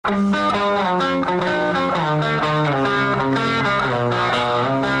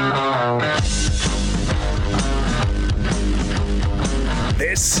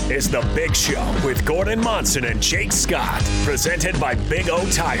This is The Big Show with Gordon Monson and Jake Scott, presented by Big O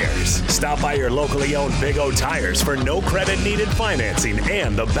Tires. Stop by your locally owned Big O Tires for no credit needed financing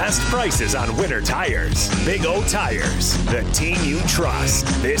and the best prices on winter tires. Big O Tires, the team you trust.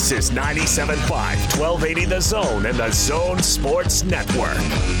 This is 97.5, 1280 The Zone and The Zone Sports Network.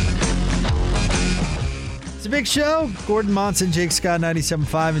 It's a Big Show. Gordon Monson, Jake Scott, 97.5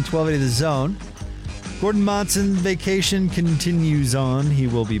 and 1280 The Zone. Gordon Monson vacation continues on. He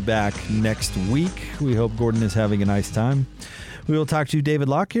will be back next week. We hope Gordon is having a nice time. We will talk to David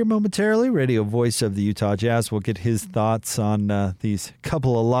Locke here momentarily, radio voice of the Utah Jazz. We'll get his thoughts on these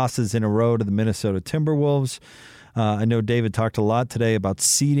couple of losses in a row to the Minnesota Timberwolves. I know David talked a lot today about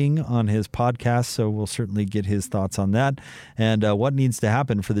seeding on his podcast, so we'll certainly get his thoughts on that and what needs to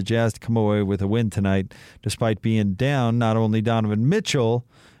happen for the Jazz to come away with a win tonight, despite being down not only Donovan Mitchell,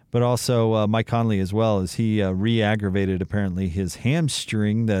 but also Mike Conley as well, as he re-aggravated apparently his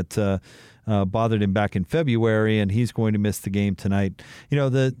hamstring that bothered him back in February, and he's going to miss the game tonight. You know,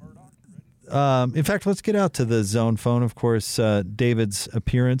 in fact, let's get out to the Zone phone. Of course, David's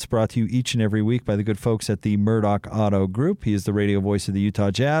appearance brought to you each and every week by the good folks at the Murdoch Auto Group. He is the radio voice of the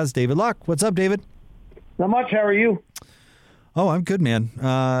Utah Jazz. David Locke, what's up, David? Not much. How are you? Oh, I'm good, man.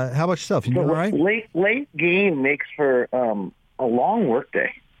 How about yourself? You doing all right? Late game makes for a long work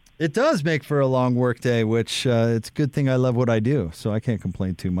day. It does make for a long work day, which it's a good thing I love what I do, so I can't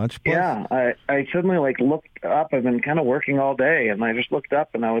complain too much. Plus, yeah, I suddenly looked up. I've been kind of working all day, and I just looked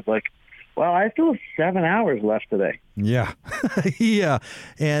up, and I was like, well, I still have 7 hours left today. Yeah. Yeah,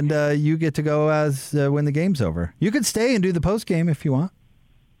 and you get to go as when the game's over. You could stay and do the post game if you want.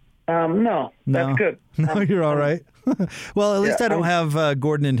 No, that's good. No, you're all right. Well, at least I don't have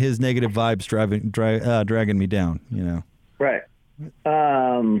Gordon and his negative vibes dragging me down, you know. Right.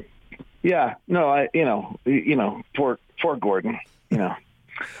 Yeah, no, poor Gordon,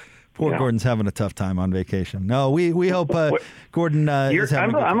 Poor Gordon's having a tough time on vacation. No, we hope Gordon is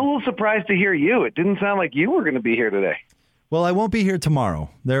having I'm a little surprised to hear you. It didn't sound like you were going to be here today. Well, I won't be here tomorrow.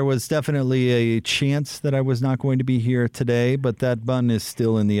 There was definitely a chance that I was not going to be here today, but that bun is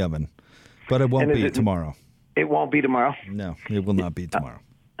still in the oven. But it won't be tomorrow. It won't be tomorrow? No, it will not be tomorrow.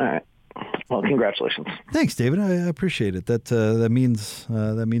 All right. Well, congratulations. Thanks, David. I appreciate it. That means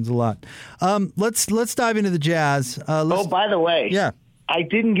a lot. Let's dive into the Jazz. By the way, yeah, I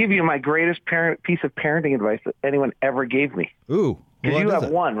didn't give you my greatest piece of parenting advice that anyone ever gave me. Ooh, because you have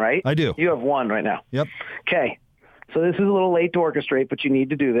one, right? I do. You have one right now. Yep. Okay, so this is a little late to orchestrate, but you need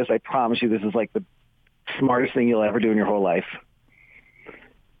to do this. I promise you, this is like the smartest thing you'll ever do in your whole life.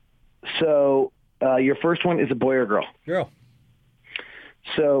 So your first one is a boy or girl? Girl.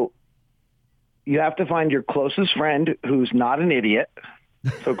 So you have to find your closest friend who's not an idiot,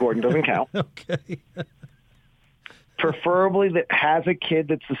 so Gordon doesn't count. Okay. Preferably that has a kid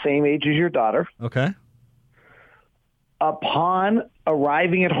that's the same age as your daughter. Okay. Upon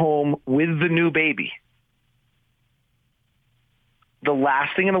arriving at home with the new baby, the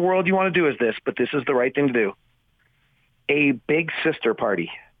last thing in the world you want to do is this, but this is the right thing to do. A big sister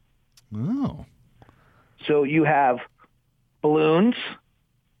party. Oh. So you have balloons,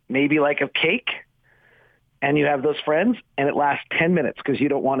 maybe like a cake, and you have those friends, and it lasts 10 minutes because you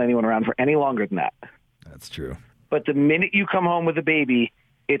don't want anyone around for any longer than that. That's true. But the minute you come home with a baby,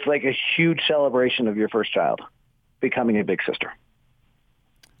 it's like a huge celebration of your first child becoming a big sister.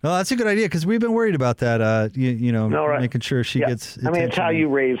 Well, that's a good idea because we've been worried about that, making sure she gets attention. I mean, it's how you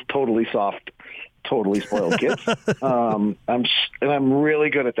raise totally soft, totally spoiled kids. I'm really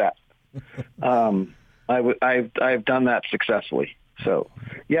good at that. I've done that successfully. So,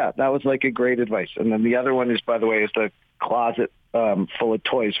 yeah, that was like a great advice. And then the other one is, by the way, is the closet full of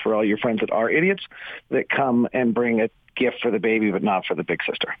toys for all your friends that are idiots that come and bring a gift for the baby, but not for the big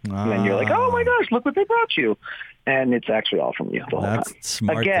sister. And then you're like, oh, my gosh, look what they brought you. And it's actually all from you the whole time.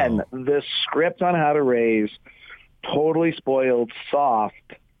 Smart, again, the script on how to raise totally spoiled, soft,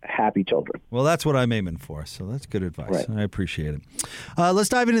 happy children. Well, that's what I'm aiming for, so that's good advice. Right. I appreciate it. Let's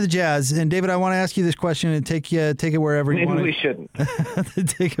dive into the Jazz. And, David, I want to ask you this question and take it wherever you want to. Maybe we shouldn't.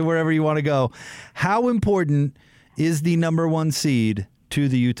 Take it wherever you want to go. How important is the number one seed to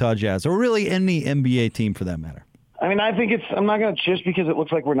the Utah Jazz, or really any NBA team for that matter? I mean, I think I'm not going to, just because it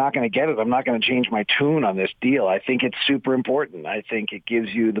looks like we're not going to get it, I'm not going to change my tune on this deal. I think it's super important. I think it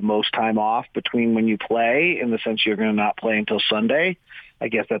gives you the most time off between when you play, in the sense you're going to not play until Sunday. I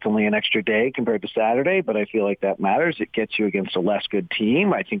guess that's only an extra day compared to Saturday, but I feel like that matters. It gets you against a less good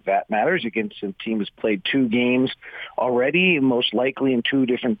team. I think that matters against a team who's played 2 games already, most likely in 2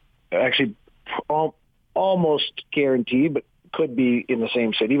 different, actually almost guaranteed, but could be in the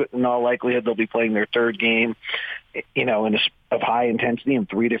same city, but in all likelihood they'll be playing their 3rd game, of high intensity in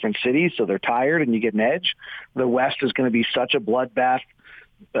 3 different cities, so they're tired and you get an edge. The West is going to be such a bloodbath.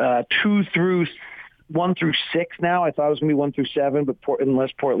 1 through 6 now. I thought it was going to be 1 through 7, but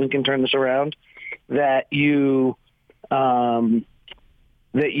unless Portland can turn this around, if you can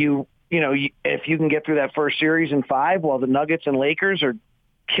get through that first series in 5, while the Nuggets and Lakers are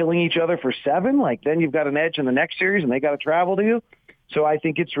killing each other for 7, then you've got an edge in the next series, and they got to travel to you. So I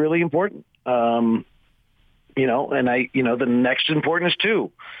think it's really important. The next important is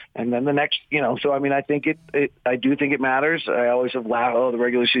 2. And then the next, so I mean, I think I do think it matters. I always have laughed, the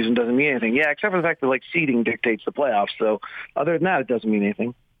regular season doesn't mean anything. Yeah, except for the fact that seeding dictates the playoffs. So other than that, it doesn't mean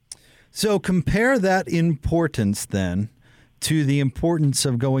anything. So compare that importance then to the importance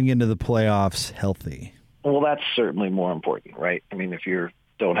of going into the playoffs healthy. Well, that's certainly more important, right? I mean, if you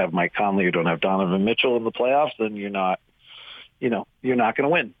don't have Mike Conley or don't have Donovan Mitchell in the playoffs, then you're not going to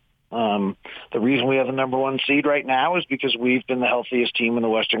win. The reason we have the number 1 seed right now is because we've been the healthiest team in the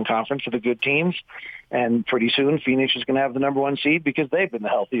Western Conference of the good teams. And pretty soon Phoenix is going to have the number 1 seed because they've been the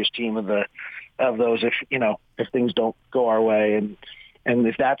healthiest team of those if things don't go our way. And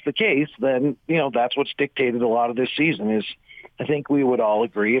if that's the case, then, that's what's dictated a lot of this season is I think we would all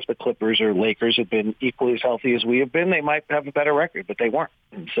agree if the Clippers or Lakers had been equally as healthy as we have been, they might have a better record, but they weren't.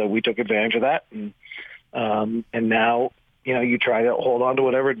 And so we took advantage of that. And now, you try to hold on to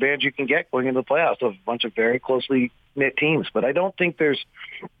whatever advantage you can get going into the playoffs of a bunch of very closely knit teams. But I don't think there's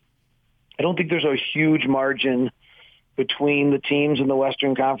a huge margin between the teams in the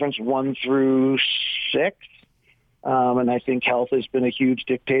Western Conference 1 through 6. And I think health has been a huge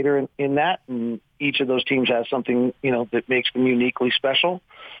dictator in that. And each of those teams has something, that makes them uniquely special.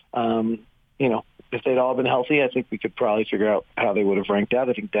 If they'd all been healthy, I think we could probably figure out how they would have ranked out.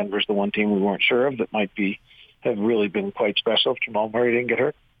 I think Denver's the one team we weren't sure of that have really been quite special if Jamal Murray didn't get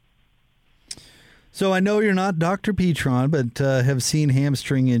hurt. So I know you're not Dr. Petron, but have seen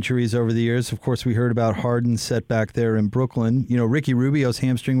hamstring injuries over the years. Of course, we heard about Harden's setback there in Brooklyn. Ricky Rubio's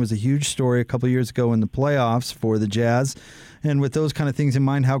hamstring was a huge story a couple years ago in the playoffs for the Jazz. And with those kind of things in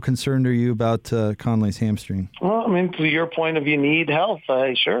mind, how concerned are you about Conley's hamstring? Well, I mean, to your point of you need health,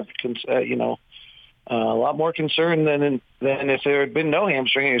 sure. A lot more concerned than if there had been no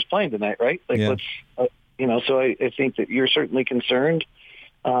hamstring and he was playing tonight, right? Yeah. So I think that you're certainly concerned.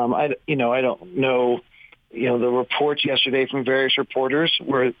 I don't know, the reports yesterday from various reporters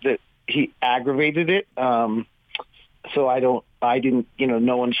were that he aggravated it. So no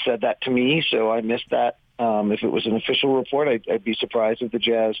one said that to me, so I missed that. If it was an official report, I'd be surprised if the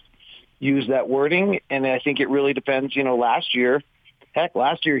Jazz used that wording. And I think it really depends, last year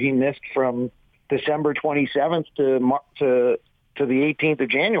he missed from December 27th to the 18th of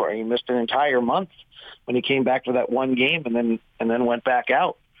January. He missed an entire month when he came back for that one game and then went back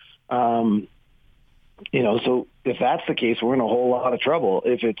out. So if that's the case, we're in a whole lot of trouble.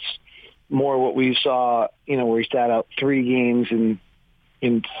 If it's more what we saw, where he sat out 3 games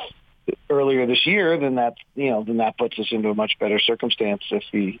in earlier this year, then that puts us into a much better circumstance. If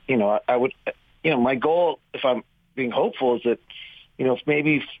my goal, if I'm being hopeful, is that, if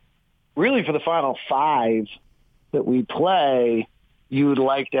maybe really for the final 5 that we play, you would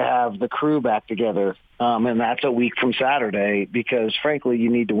like to have the crew back together. And that's a week from Saturday because, frankly, you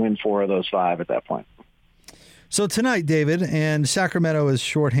need to win 4 of those 5 at that point. So tonight, David, and Sacramento is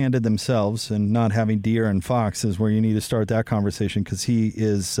shorthanded themselves, and not having De'Aaron Fox is where you need to start that conversation because he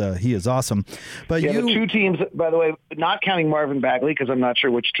is awesome. But the 2 teams, by the way, not counting Marvin Bagley because I'm not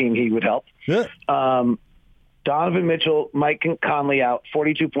sure which team he would help. Yeah. Donovan Mitchell, Mike Conley out,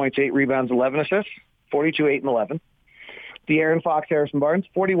 42 points, 8 rebounds, 11 assists, 42, 8, and 11. De'Aaron Fox, Harrison Barnes,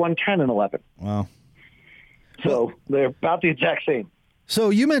 41, 10, and 11. Wow. So they're about the exact same.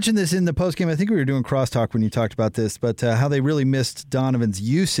 So you mentioned this in the postgame. I think we were doing crosstalk when you talked about this, but how they really missed Donovan's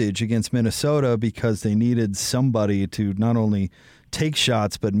usage against Minnesota because they needed somebody to not only take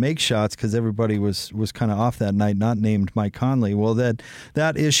shots but make shots because everybody was kind of off that night, not named Mike Conley. Well, that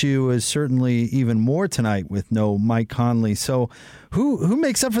issue is certainly even more tonight with no Mike Conley. So who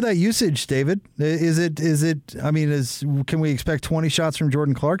makes up for that usage, David? Is it? I mean, can we expect 20 shots from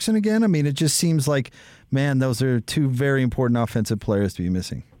Jordan Clarkson again? I mean, it just seems like, man, those are 2 very important offensive players to be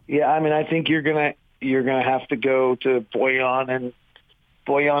missing. Yeah, I mean, I think you're gonna have to go to Boyan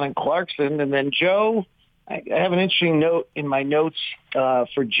and Clarkson, and then Joe. I have an interesting note in my notes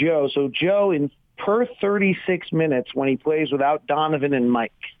for Joe. So Joe, in per 36 minutes when he plays without Donovan and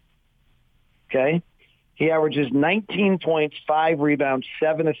Mike. Okay? He averages 19 points, 5 rebounds,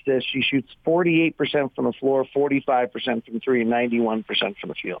 7 assists. He shoots 48% from the floor, 45% from three, and 91% from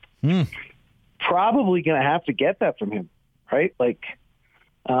the field. Probably going to have to get that from him, right? Like,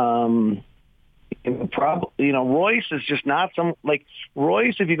 Royce is just not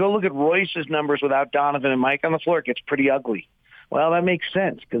Royce. If you go look at Royce's numbers without Donovan and Mike on the floor, it gets pretty ugly. Well, that makes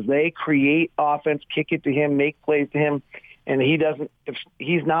sense because they create offense, kick it to him, make plays to him, and he's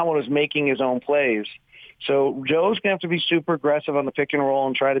not one who's making his own plays. So Joe's going to have to be super aggressive on the pick and roll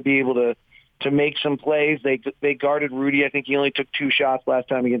and try to be able to make some plays. They guarded Rudy. I think he only took 2 shots last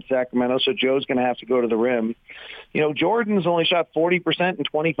time against Sacramento, so Joe's going to have to go to the rim. Jordan's only shot 40% and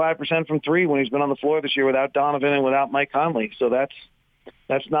 25% from three when he's been on the floor this year without Donovan and without Mike Conley. So that's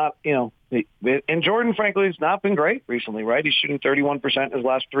not, and Jordan, frankly, has not been great recently, right? He's shooting 31% in his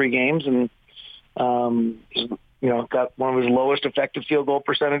last 3 games and, got one of his lowest effective field goal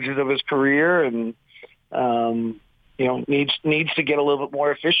percentages of his career and, needs to get a little bit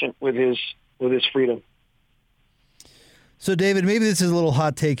more efficient with his freedom. So, David, maybe this is a little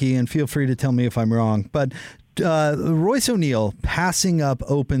hot takey, and feel free to tell me if I'm wrong, but Royce O'Neal passing up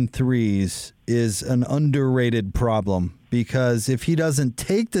open threes is an underrated problem because if he doesn't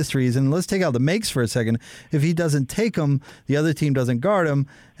take the threes, and let's take out the makes for a second, if he doesn't take them, the other team doesn't guard him,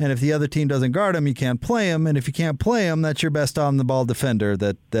 and if the other team doesn't guard him, you can't play him, and if you can't play him, that's your best on-the-ball defender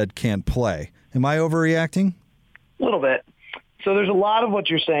that can't play. Am I overreacting? A little bit. So there's a lot of what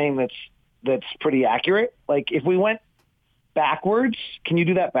you're saying that's pretty accurate. Like if we went backwards, can you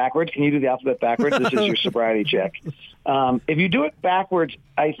do that backwards? Can you do the alphabet backwards? This is your sobriety check. If you do it backwards,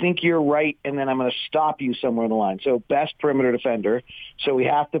 I think you're right, and then I'm going to stop you somewhere in the line. So best perimeter defender, so we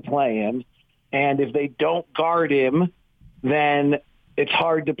have to play him. And if they don't guard him, then it's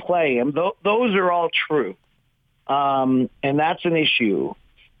hard to play him. Those are all true, and that's an issue.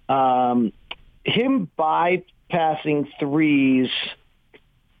 Him bypassing threes,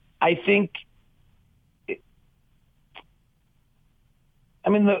 I think.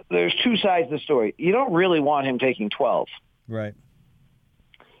 There's 2 sides to the story. You don't really want him taking 12. Right.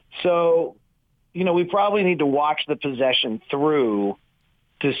 So, we probably need to watch the possession through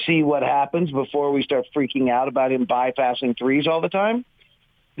to see what happens before we start freaking out about him bypassing threes all the time.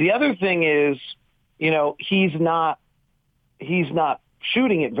 The other thing is, he's not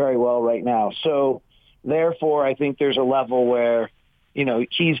shooting it very well right now. So, therefore, I think there's a level where,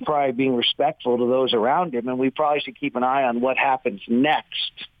 he's probably being respectful to those around him, and we probably should keep an eye on what happens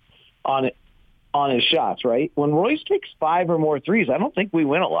next on his shots, right? When Royce takes 5 or more threes, I don't think we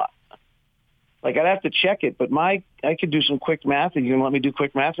win a lot. Like, I'd have to check it, but I could do some quick math. Are you going to let me do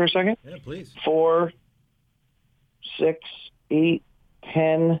quick math for a second? Yeah, please. 4, 6, 8,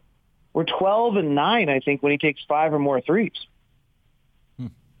 10. We're 12 and 9, I think, when he takes 5 or more threes.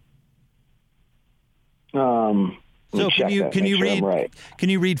 So can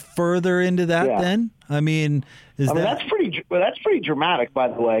you read further into that then? That's pretty dramatic, by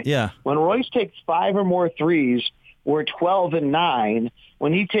the way. Yeah. When Royce takes 5 or more threes, we're 12 and 9.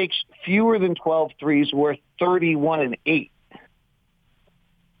 When he takes fewer than 12 threes, we're 31 and 8.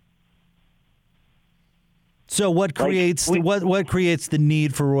 So what creates what creates the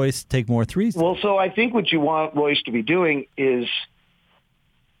need for Royce to take more threes? Well, so I think what you want Royce to be doing is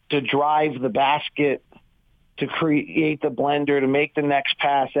to drive the basket, to create the blender, to make the next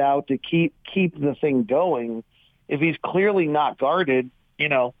pass out, to keep the thing going. If he's clearly not guarded,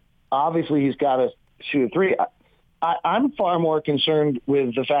 obviously he's got to shoot a three. I'm far more concerned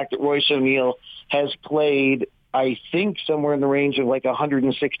with the fact that Royce O'Neal has played, I think, somewhere in the range of like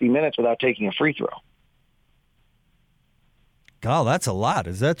 160 minutes without taking a free throw. God, that's a lot.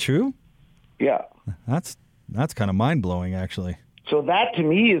 Is that true? Yeah. That's kind of mind-blowing, actually. So that, to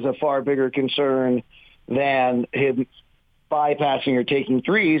me, is a far bigger concern than him bypassing or taking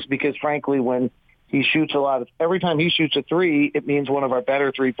threes, because frankly, when he shoots every time he shoots a three, it means one of our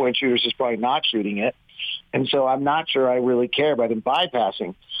better three-point shooters is probably not shooting it. And so I'm not sure I really care about him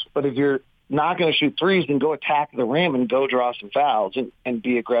bypassing. But if you're not going to shoot threes, then go attack the rim and go draw some fouls and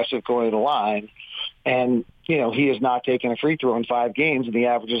be aggressive going to the line. And, he has not taken a free throw in 5 games, and he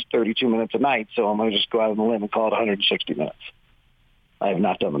averages 32 minutes a night. So I'm going to just go out on the limb and call it 160 minutes. I have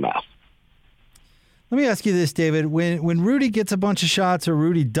not done the math. Let me ask you this, David. When Rudy gets a bunch of shots or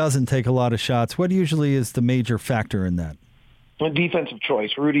Rudy doesn't take a lot of shots, what usually is the major factor in that? A defensive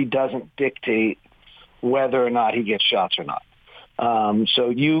choice. Rudy doesn't dictate whether or not he gets shots or not. So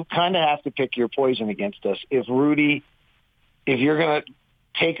you kind of have to pick your poison against us. If you're going to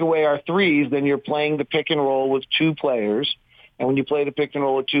take away our threes, then you're playing the pick and roll with 2 players, And when you play the pick and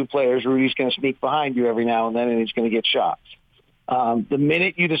roll with two players, Rudy's going to sneak behind you every now and then, and he's going to get shots. The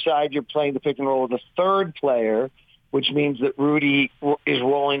minute you decide you're playing the pick and roll with a third player, which means that Rudy is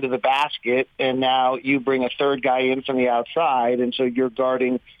rolling to the basket, and now you bring a third guy in from the outside, and so you're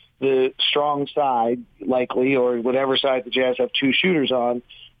guarding the strong side, likely, or whatever side the Jazz have two shooters on.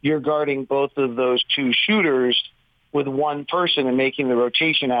 You're guarding both of those two shooters with one person and making the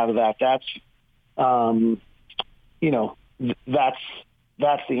rotation out of that. That's,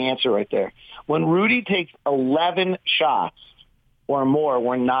 that's the answer right there. When Rudy takes 11 shots or more,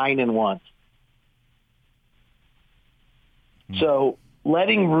 we're 9-1. So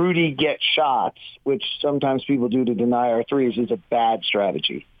letting Rudy get shots, which sometimes people do to deny our threes, is a bad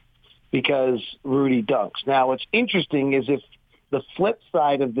strategy because Rudy dunks. Now, what's interesting is if the flip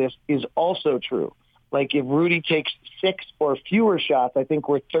side of this is also true. Like if Rudy takes 6 or fewer shots, I think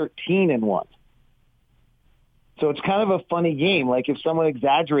we're 13-1. So it's kind of a funny game. Like if someone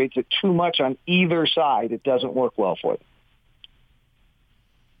exaggerates it too much on either side, it doesn't work well for them.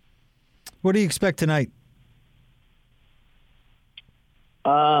 What do you expect tonight?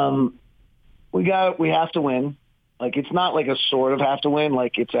 We have to win. Like it's not like a sort of have to win,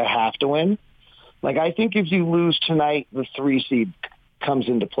 like it's a have to win. Like I think if you lose tonight, the 3 seed comes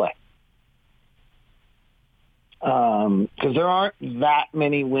into play. Because there aren't that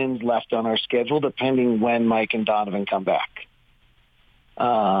many wins left on our schedule, depending when Mike and Donovan come back.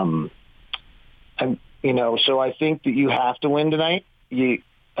 So I think that you have to win tonight.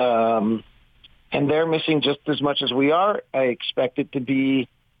 And they're missing just as much as we are. I expect it to be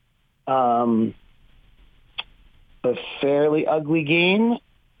a fairly ugly game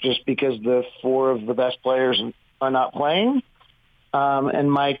just because the 4 of the best players are not playing. And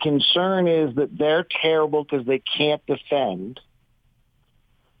my concern is that they're terrible because they can't defend.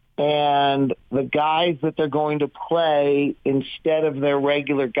 And the guys that they're going to play instead of their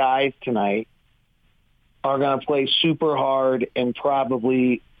regular guys tonight are going to play super hard and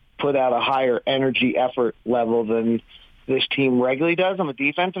probably put out a higher energy effort level than this team regularly does on the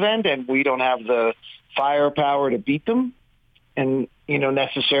defensive end, and we don't have the firepower to beat them, and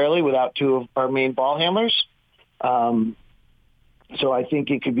necessarily without 2 of our main ball handlers. So I think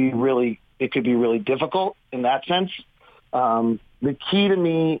it could be really difficult in that sense. The key to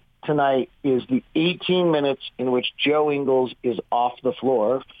me tonight is the 18 minutes in which Joe Ingles is off the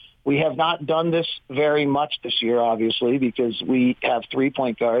floor. We have not done this very much this year, obviously, because we have 3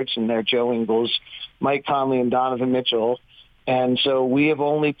 point guards, and they're Joe Ingles, Mike Conley, and Donovan Mitchell. And so we have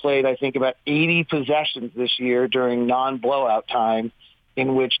only played, I think, about 80 possessions this year during non-blowout time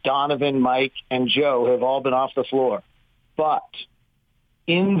in which Donovan, Mike, and Joe have all been off the floor. But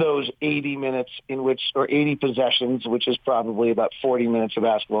in those 80 minutes or 80 possessions, which is probably about 40 minutes of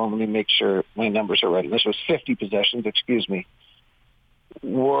basketball, let me make sure my numbers are right. This was 50 possessions, excuse me.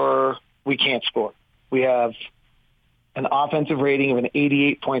 We can't score. We have an offensive rating of an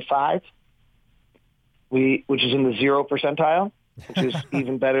 88.5, which is in the 0 percentile, which is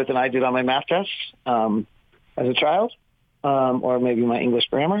even better than I did on my math tests as a child, or maybe my English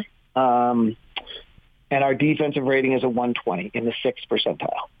grammar. And our defensive rating is a 120 in the 6th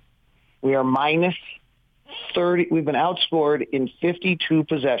percentile. We are minus 30. We've been outscored in 52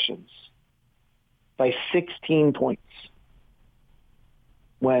 possessions by 16 points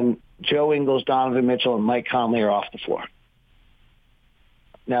when Joe Ingles, Donovan Mitchell, and Mike Conley are off the floor.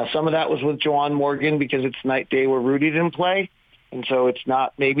 Now, some of that was with Juwan Morgan because it's night day where Rudy didn't play, and so it's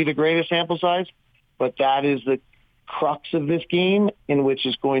not maybe the greatest sample size, but that is the crux of this game, in which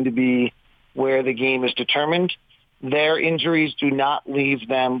is going to be where the game is determined. Their injuries do not leave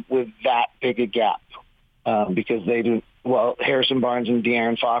them with that big a gap because they do. Well, Harrison Barnes and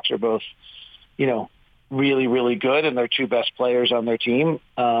De'Aaron Fox are both, really, really good, and they're 2 best players on their team.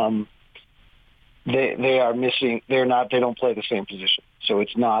 They are missing. They don't play the same position, so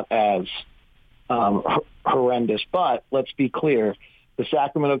it's not as horrendous. But let's be clear: the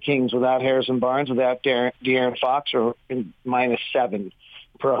Sacramento Kings, without Harrison Barnes, without De'Aaron Fox, are in -7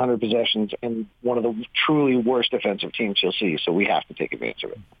 per 100 possessions, and one of the truly worst defensive teams you'll see. So we have to take advantage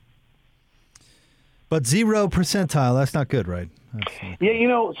of it. But 0 percentile, that's not good, right?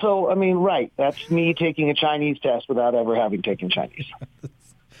 Yeah, right. That's me taking a Chinese test without ever having taken Chinese.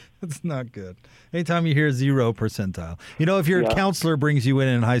 That's not good. Anytime you hear 0 percentile. If your counselor brings you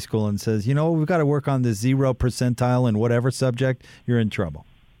in high school and says, we've got to work on this 0 percentile in whatever subject, you're in trouble.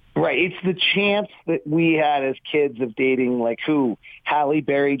 Right. It's the chance that we had as kids of dating, like who? Halle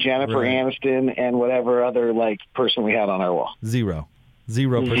Berry, Jennifer Aniston, and whatever other, person we had on our wall. 0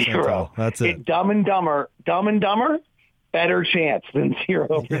 percentile. That's it. Dumb and Dumber, better chance than 0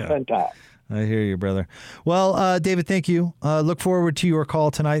 percentile. I hear you, brother. Well, David, thank you. Look forward to your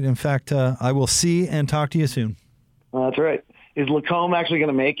call tonight. In fact, I will see and talk to you soon. That's right. Is Lacombe actually going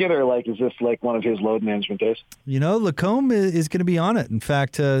to make it, or is this like one of his load management days? Lacombe is going to be on it. In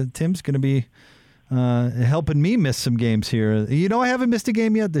fact, Tim's going to be helping me miss some games here. I haven't missed a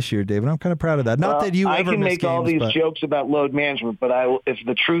game yet this year, David. I'm kind of proud of that. Not that you ever miss games. I can make all these jokes about load management, but if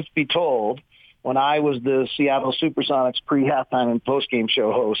the truth be told, when I was the Seattle Supersonics pre-halftime and post-game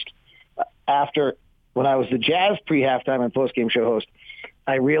show host, when I was the Jazz pre-halftime and post-game show host,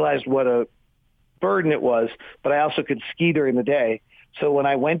 I realized what a burden it was, but I also could ski during the day. So when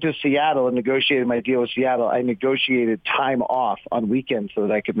I went to Seattle and negotiated my deal with Seattle, I negotiated time off on weekends so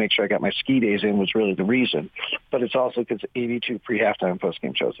that I could make sure I got my ski days in, was really the reason. But it's also because 82 pre-halftime and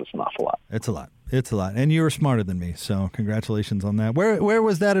post-game shows is an awful lot. It's a lot. It's a lot. And you were smarter than me, so congratulations on that. Where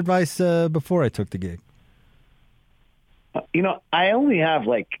was that advice before I took the gig? I only have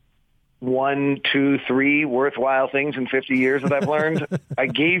 1, 2, 3 worthwhile things in 50 years that I've learned. I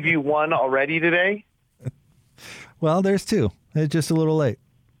gave you one already today. Well, there's 2. It's just a little late.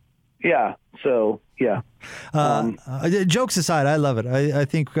 Yeah. So, yeah. Jokes aside, I love it. I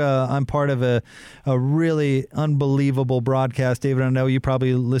think I'm part of a really unbelievable broadcast. David, I know you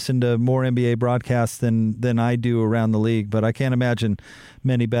probably listen to more NBA broadcasts than I do around the league, but I can't imagine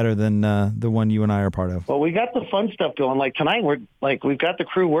many better than the one you and I are part of. Well, we got the fun stuff going. Like tonight, we've got the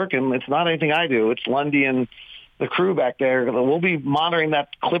crew working. It's not anything I do. It's Lundy and the crew back there. We'll be monitoring that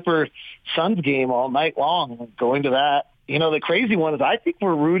Clipper Suns game all night long, going to that. The crazy one is I think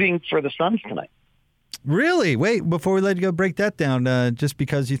we're rooting for the Suns tonight. Really? Wait, before we let you go, break that down. Just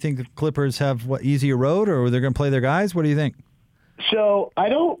because you think the Clippers have easier road, or they're going to play their guys? What do you think? So I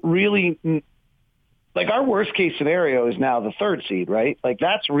don't really our worst case scenario is now the 3rd seed, right?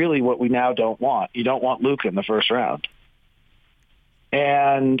 That's really what we now don't want. You don't want Luka in the first round,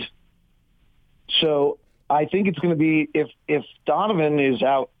 and so I think it's going to be if Donovan is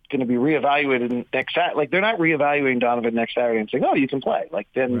out, going to be reevaluated next Saturday. They're not reevaluating Donovan next Saturday and saying, "Oh, you can play."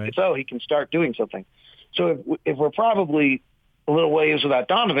 Then right. It's he can start doing something. So if we're probably a little ways without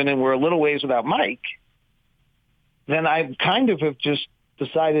Donovan and we're a little ways without Mike, then I kind of have just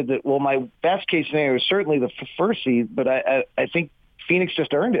decided that my best case scenario is certainly the first seed, but I think Phoenix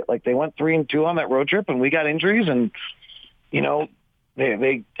just earned it. They went 3-2 on that road trip, and we got injuries, and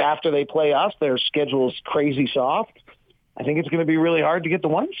they after they play us, their schedule is crazy soft. I think it's going to be really hard to get the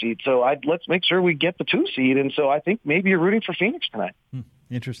 1 seed. So let's make sure we get the 2 seed. And so I think maybe you're rooting for Phoenix tonight.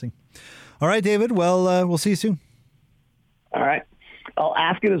 Interesting. All right, David. Well, we'll see you soon. All right. I'll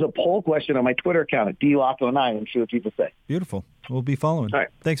ask it as a poll question on my Twitter account at DLocke09 and see what people say. Beautiful. We'll be following. All right.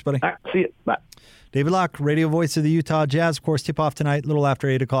 Thanks, buddy. All right. See you. Bye. David Locke, radio voice of the Utah Jazz. Of course, tip-off tonight, a little after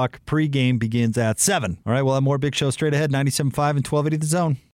 8 o'clock. Pre-game begins at 7. All right, we'll have more big show straight ahead, 97.5 and 1280 The Zone.